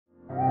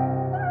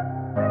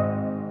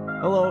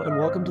Hello and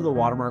welcome to the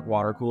Watermark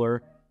Water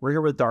Cooler. We're here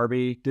with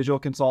Darby, digital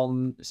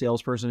consultant,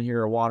 salesperson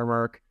here at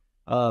Watermark.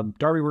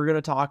 Darby, we're going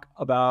to talk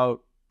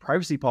about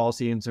privacy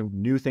policy and some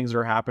new things that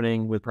are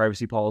happening with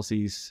privacy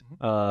policies,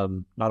 not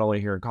only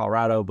here in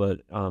Colorado,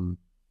 but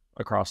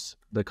across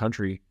the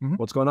country.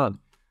 What's going on?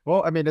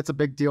 Well, I mean, it's a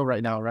big deal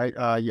right now, right?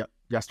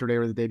 Yesterday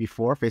or the day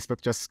before,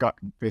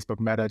 Facebook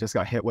Meta just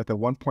got hit with a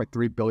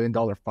 $1.3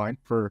 billion fine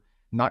for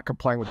not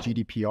complying with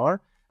GDPR.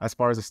 As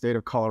far as the state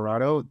of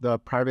Colorado, the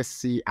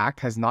Privacy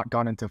Act has not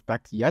gone into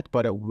effect yet,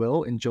 but it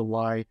will on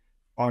July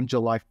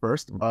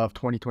 1st of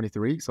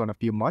 2023, so in a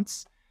few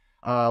months.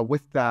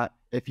 With that,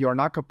 if you are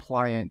not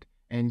compliant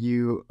and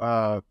you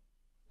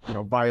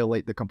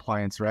violate the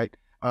compliance, right,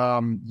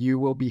 you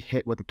will be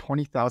hit with a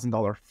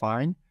 $20,000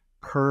 fine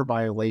per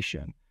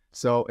violation.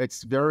 So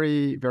it's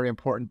very, very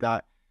important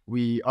that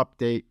we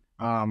update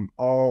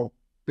all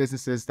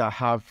businesses that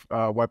have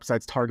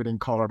websites targeting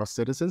Colorado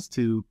citizens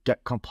to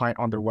get compliant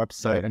on their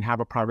website and have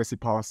a privacy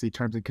policy,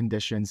 terms and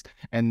conditions,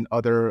 and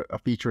other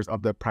features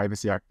of the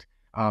Privacy Act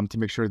to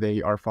make sure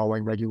they are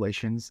following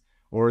regulations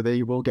or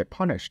they will get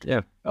punished.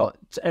 Yeah. Well,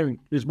 I mean,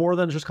 there's more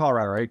than just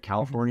Colorado, right?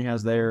 California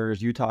has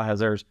theirs, Utah has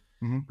theirs,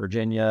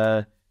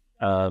 Virginia.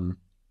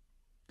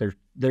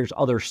 There's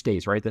other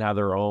states, right, that have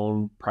their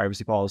own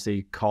privacy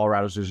policy.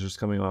 Colorado's is just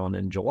coming on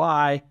in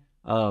July.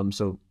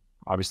 So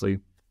obviously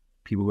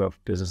people who have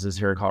businesses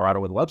here in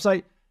Colorado with a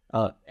website.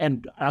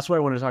 And that's what I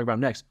want to talk about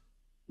next.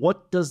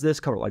 What does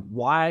this cover? Like,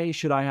 why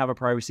should I have a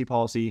privacy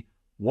policy?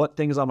 What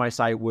things on my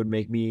site would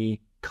make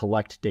me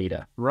collect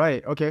data?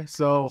 Right. Okay.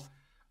 So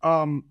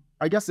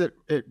I guess it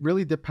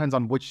really depends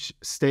on which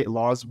state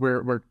laws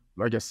we're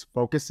I guess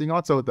focusing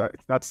on. So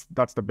that's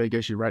the big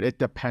issue, right? It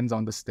depends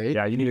on the state.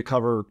 Yeah, you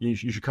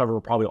should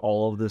cover probably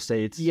all of the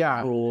states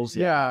rules.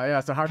 Yeah.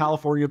 So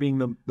California being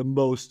the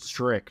most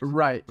strict.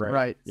 Right.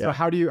 Yeah. So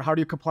how do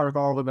you comply with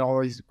all of them and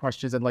all these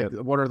questions, and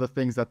what are the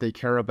things that they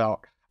care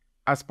about?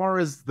 As far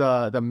as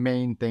the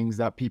main things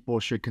that people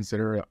should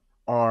consider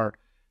are,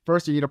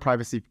 first, you need a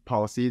privacy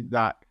policy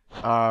that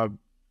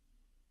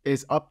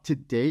is up to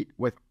date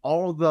with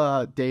all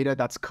the data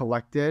that's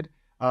collected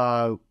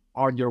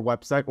on your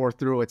website or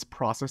through its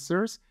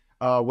processors,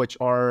 which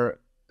are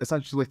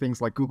essentially things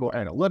like Google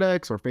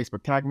Analytics or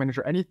Facebook Tag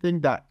Manager,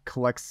 anything that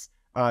collects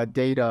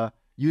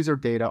user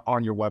data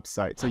on your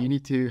website. So you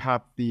need to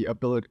have the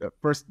ability to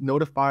first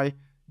notify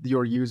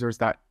your users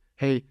that,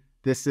 hey,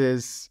 this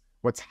is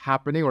what's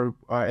happening, or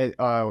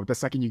the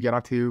second you get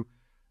onto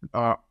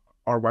our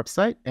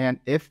website. And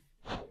if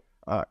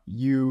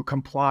you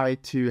comply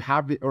to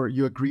have it, or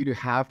you agree to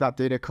have that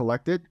data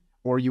collected,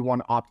 or you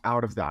want to opt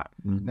out of that.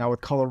 Now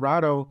with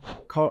Colorado,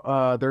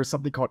 there's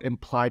something called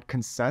implied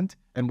consent.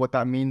 And what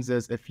that means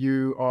is if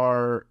you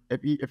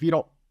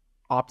don't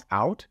opt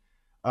out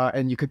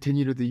and you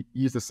continue to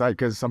use the site,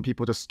 because some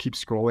people just keep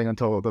scrolling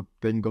until the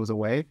thing goes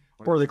away.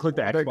 Or they click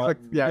the X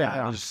button.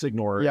 Yeah. Just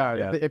ignore it.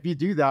 Yeah. If you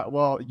do that,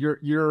 well,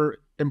 you're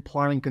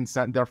implying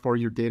consent, therefore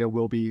your data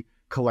will be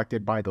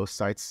collected by those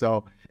sites.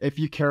 So if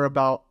you care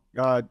about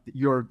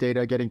your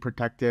data getting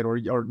protected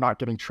or not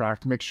getting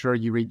tracked, make sure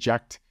you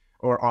reject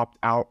or opt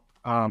out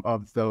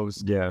of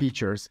those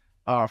features.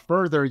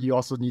 Further, you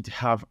also need to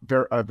have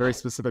very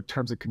specific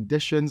terms and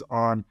conditions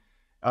on,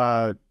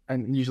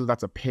 and usually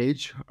that's a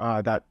page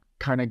that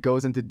kind of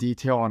goes into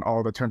detail on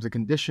all the terms and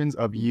conditions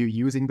of you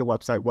using the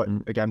website,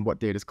 what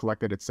data is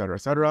collected, et cetera, et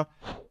cetera.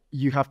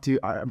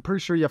 I'm pretty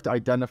sure you have to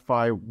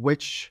identify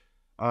which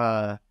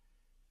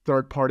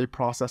third-party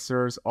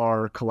processors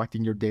are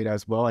collecting your data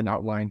as well and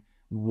outline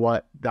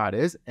what that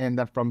is. And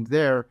then from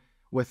there,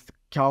 with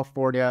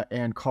California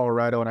and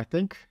Colorado, and I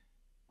think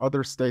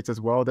other states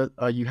as well, that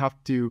you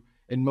have to,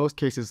 in most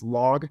cases,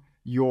 log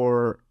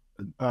your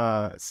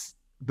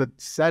the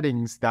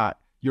settings that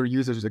your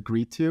users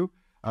agree to.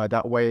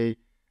 That way,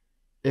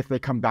 if they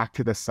come back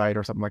to the site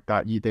or something like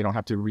that, they don't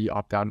have to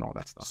re-opt out and all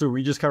that stuff. So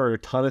we just covered a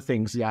ton of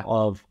things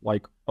of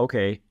like,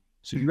 okay,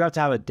 so you have to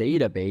have a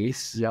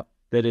database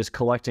that is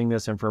collecting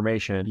this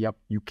information.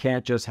 You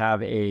can't just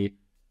have a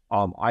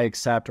I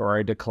accept or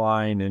I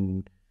decline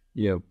and,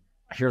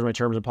 here's my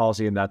terms and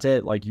policy and that's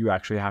it. Like, you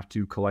actually have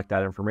to collect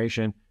that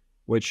information,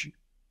 which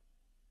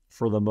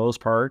for the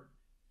most part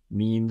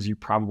means you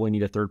probably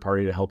need a third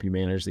party to help you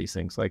manage these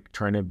things. Like,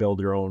 trying to build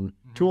your own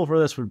tool for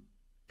this would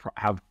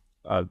have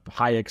a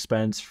high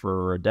expense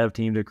for a dev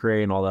team to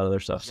create and all that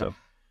other stuff.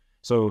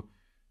 So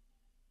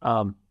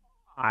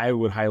I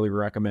would highly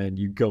recommend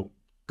you go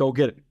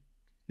get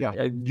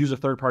it. Use a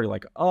third party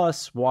like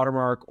us,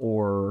 Watermark,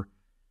 or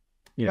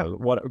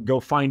go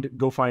find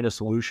a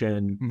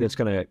solution that's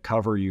going to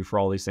cover you for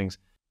all these things.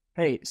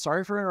 Hey,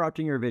 sorry for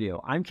interrupting your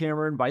video. I'm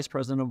Cameron, Vice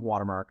President of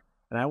Watermark,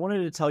 and I wanted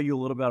to tell you a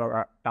little bit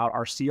about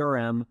our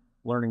CRM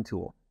learning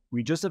tool.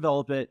 We just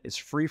developed it. It's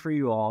free for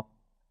you all.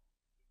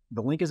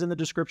 The link is in the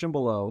description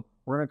below.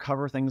 We're going to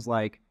cover things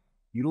like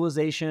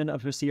utilization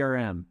of your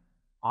CRM,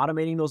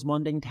 automating those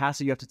mundane tasks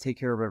that you have to take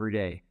care of every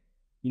day,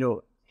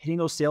 hitting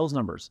those sales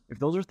numbers. If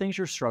those are things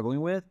you're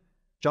struggling with,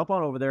 jump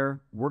on over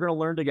there. We're going to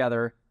learn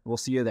together. We'll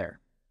see you there.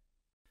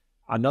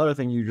 another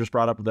thing you just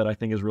brought up that I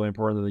think is really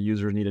important that the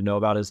users need to know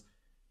about is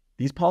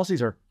these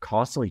policies are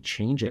constantly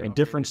changing, and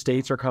different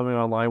states are coming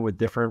online with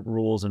different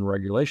rules and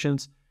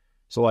regulations.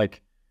 So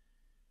like,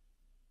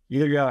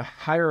 either you gotta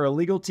hire a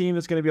legal team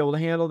that's going to be able to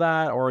handle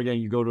that, or again,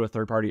 you go to a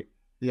third party.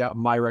 Yeah.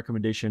 My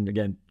recommendation,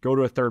 again, go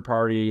to a third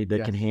party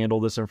that can handle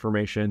this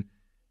information,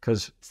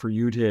 because for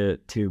you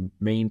to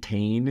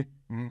maintain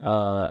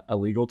a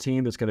legal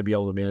team that's going to be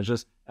able to manage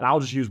this, and I'll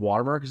just use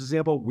Watermark as an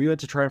example. We went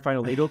to try and find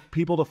a legal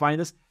people to find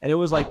this, and it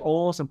was like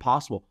almost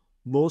impossible.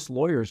 Most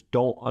lawyers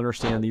don't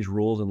understand these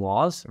rules and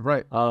laws.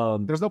 Right.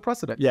 There's no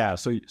precedent. Yeah.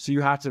 So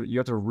you have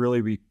to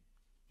really be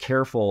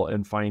careful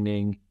in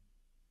finding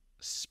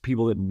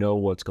people that know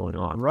what's going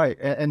on. Right.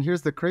 And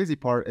here's the crazy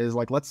part is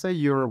like, let's say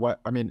you're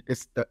what, I mean,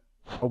 it's a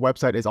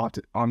website is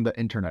on the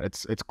internet.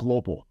 It's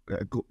global.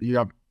 You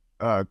have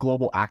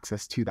global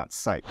access to that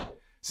site.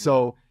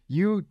 So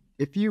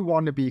if you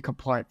want to be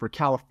compliant for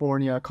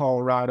California,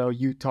 Colorado,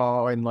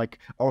 Utah, and like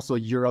also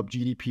Europe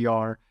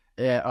GDPR,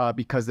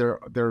 because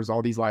there's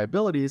all these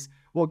liabilities,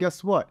 well,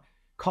 guess what?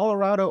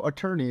 Colorado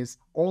attorneys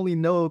only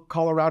know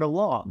Colorado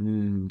law.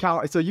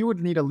 So you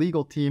would need a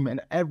legal team in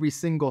every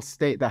single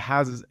state that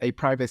has a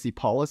privacy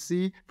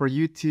policy for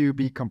you to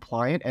be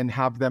compliant, and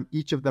have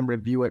each of them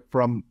review it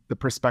from the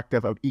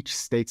perspective of each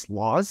state's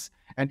laws.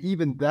 And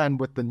even then,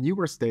 with the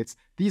newer states,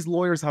 these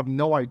lawyers have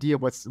no idea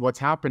what's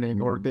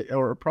happening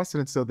or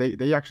precedent, so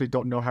they actually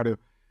don't know how to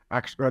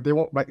they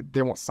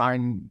won't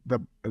sign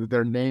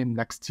their name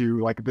next to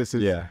like this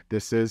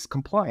is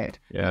compliant,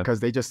 because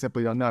they just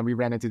simply don't know. We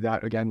ran into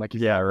that again, like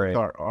with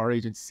our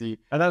agency,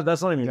 and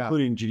that's not even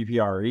including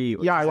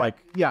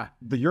GDPR.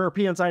 The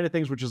European side of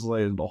things, which is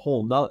like the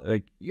whole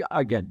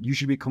again, you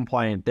should be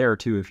compliant there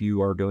too if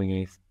you are doing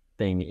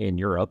anything in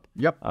Europe.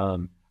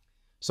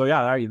 So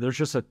there's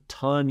just a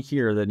ton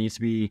here that needs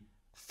to be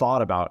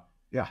thought about.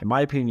 In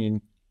my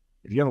opinion,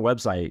 if you have a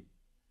website,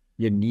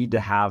 you need to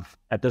have,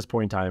 at this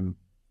point in time,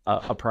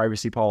 a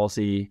privacy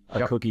policy,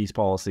 a cookies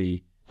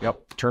policy,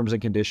 terms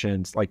and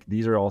conditions. Like,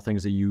 these are all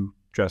things that you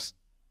just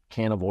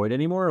can't avoid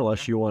anymore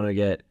unless you want to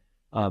get.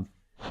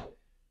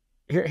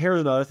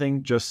 Here's another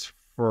thing, just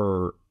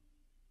for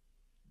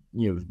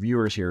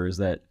viewers here, is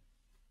that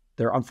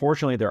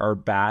unfortunately there are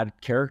bad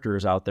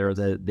characters out there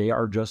that they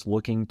are just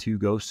looking to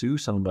go sue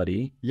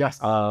somebody.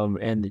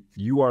 And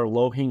you are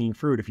low hanging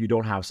fruit if you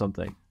don't have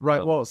something.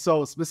 Right. Well,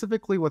 so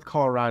specifically with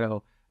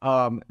Colorado,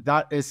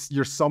 that is,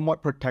 you're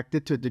somewhat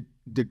protected to a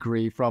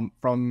degree from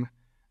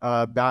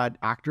bad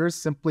actors,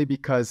 simply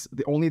because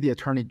only the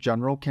Attorney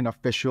General can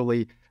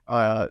officially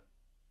fine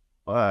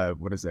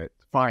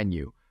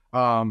you,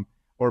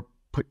 or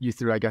put you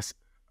through, I guess,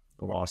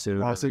 a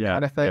lawsuit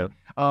kind of thing.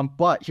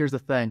 But here's the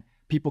thing: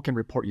 people can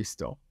report you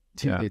still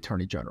to the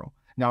Attorney General.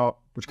 Now,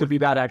 which could be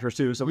bad actors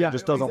too. So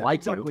just doesn't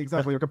like you.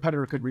 Exactly. Your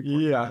competitor could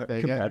report.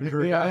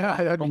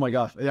 Competitor. Oh my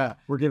gosh.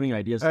 We're giving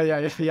ideas. Well,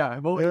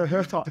 in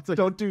Utah, it's like,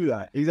 don't do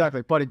that.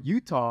 Exactly. But in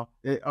Utah,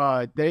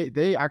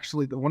 they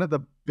actually, one of the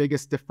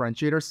biggest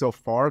differentiators so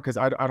far, because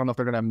I don't know if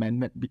they're going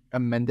to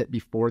amend it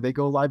before they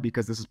go live,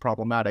 because this is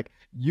problematic.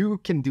 You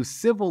can do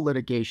civil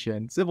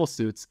litigation, civil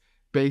suits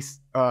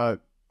based off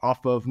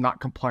of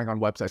not complying on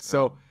websites.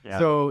 So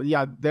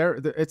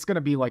it's going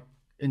to be like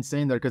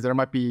insane there, because there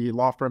might be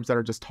law firms that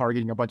are just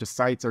targeting a bunch of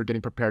sites or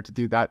getting prepared to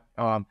do that.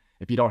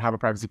 If you don't have a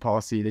privacy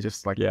policy, they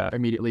just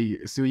immediately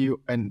sue you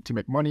and to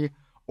make money,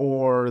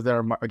 or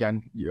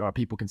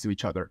people can sue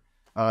each other.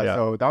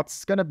 So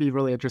that's going to be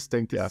really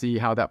interesting to see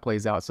how that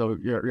plays out. So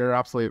you're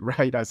absolutely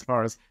right as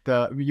far as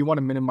you want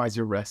to minimize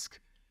your risk.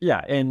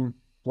 And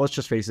let's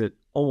just face it,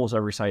 almost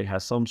every site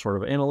has some sort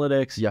of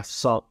analytics.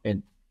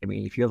 And I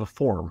mean, if you have a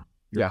form,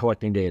 you're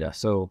collecting data.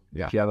 So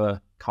if you have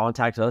a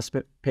contact us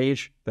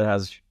page that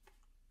has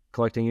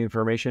collecting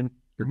information,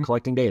 you're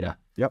collecting data.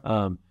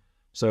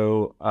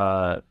 So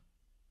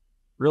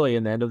really,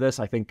 in the end of this,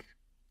 I think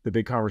the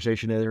big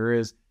conversation there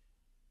is,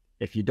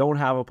 if you don't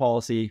have a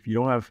policy, if you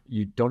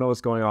don't know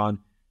what's going on,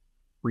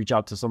 reach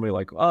out to somebody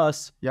like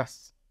us.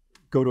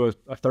 Go to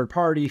a third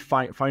party,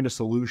 find a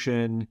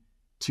solution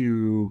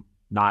to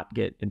not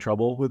get in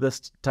trouble with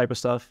this type of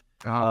stuff.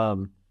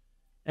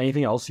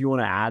 Anything else you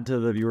want to add to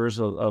the viewers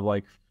of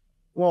like?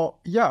 Well,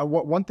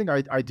 one thing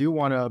I do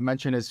want to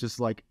mention is just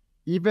like,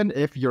 even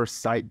if your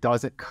site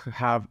doesn't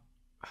have,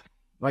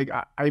 like,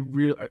 I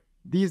really,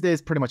 these days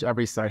pretty much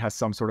every site has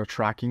some sort of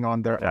tracking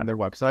on their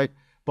website.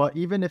 But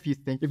even if you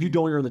don't,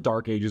 you're in the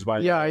dark ages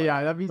by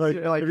that means like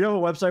if you have a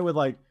website with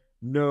like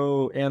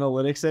no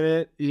analytics in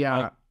it,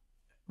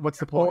 what's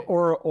the point?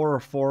 Or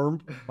a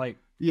form, like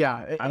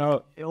I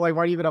don't, like,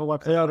 why do you even have a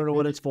website? I don't know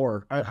what it's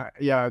for.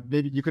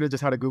 Maybe you could have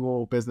just had a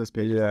Google business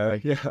page.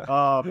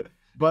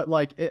 But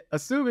like,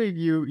 assuming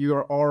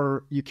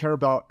you care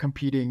about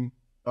competing,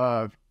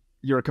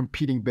 you're a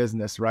competing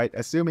business, right?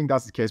 Assuming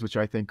that's the case, which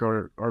I think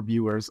our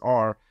viewers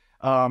are,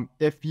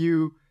 if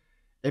you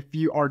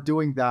are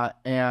doing that,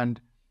 and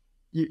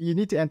you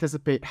need to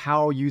anticipate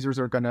how users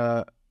are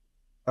gonna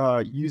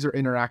user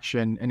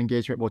interaction and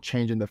engagement will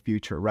change in the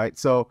future, right?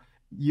 So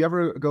you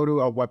ever go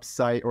to a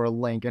website or a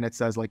link and it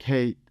says like,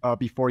 hey,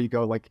 before you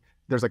go, like,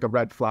 there's like a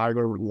red flag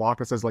or lock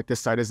that says like this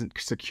site isn't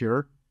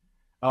secure,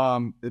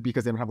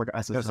 because they don't have like a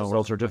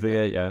SSL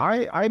certificate. Yeah.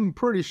 I'm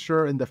pretty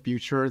sure in the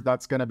future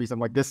that's going to be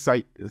something like this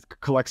site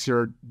collects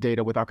your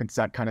data without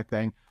consent kind of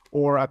thing.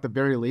 Or at the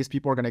very least,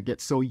 people are going to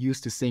get so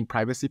used to seeing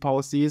privacy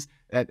policies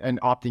and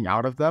opting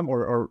out of them,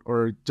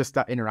 or just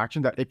that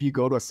interaction, that if you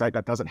go to a site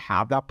that doesn't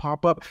have that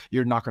pop-up,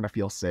 you're not going to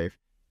feel safe.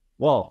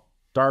 Well,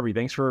 Darby,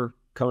 thanks for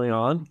coming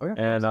on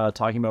and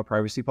talking about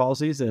privacy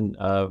policies, and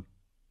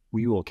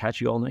we will catch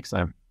you all next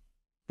time.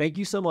 Thank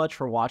you so much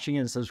for watching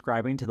and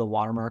subscribing to the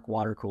Watermark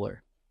Water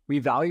Cooler. We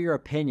value your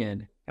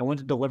opinion and want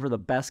to deliver the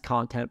best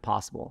content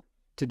possible.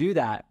 To do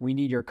that, we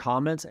need your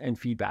comments and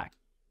feedback.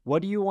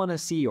 What do you want to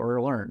see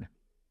or learn?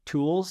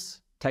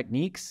 Tools,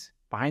 techniques,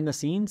 behind the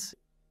scenes?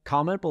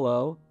 Comment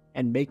below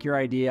and make your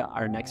idea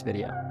our next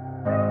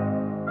video.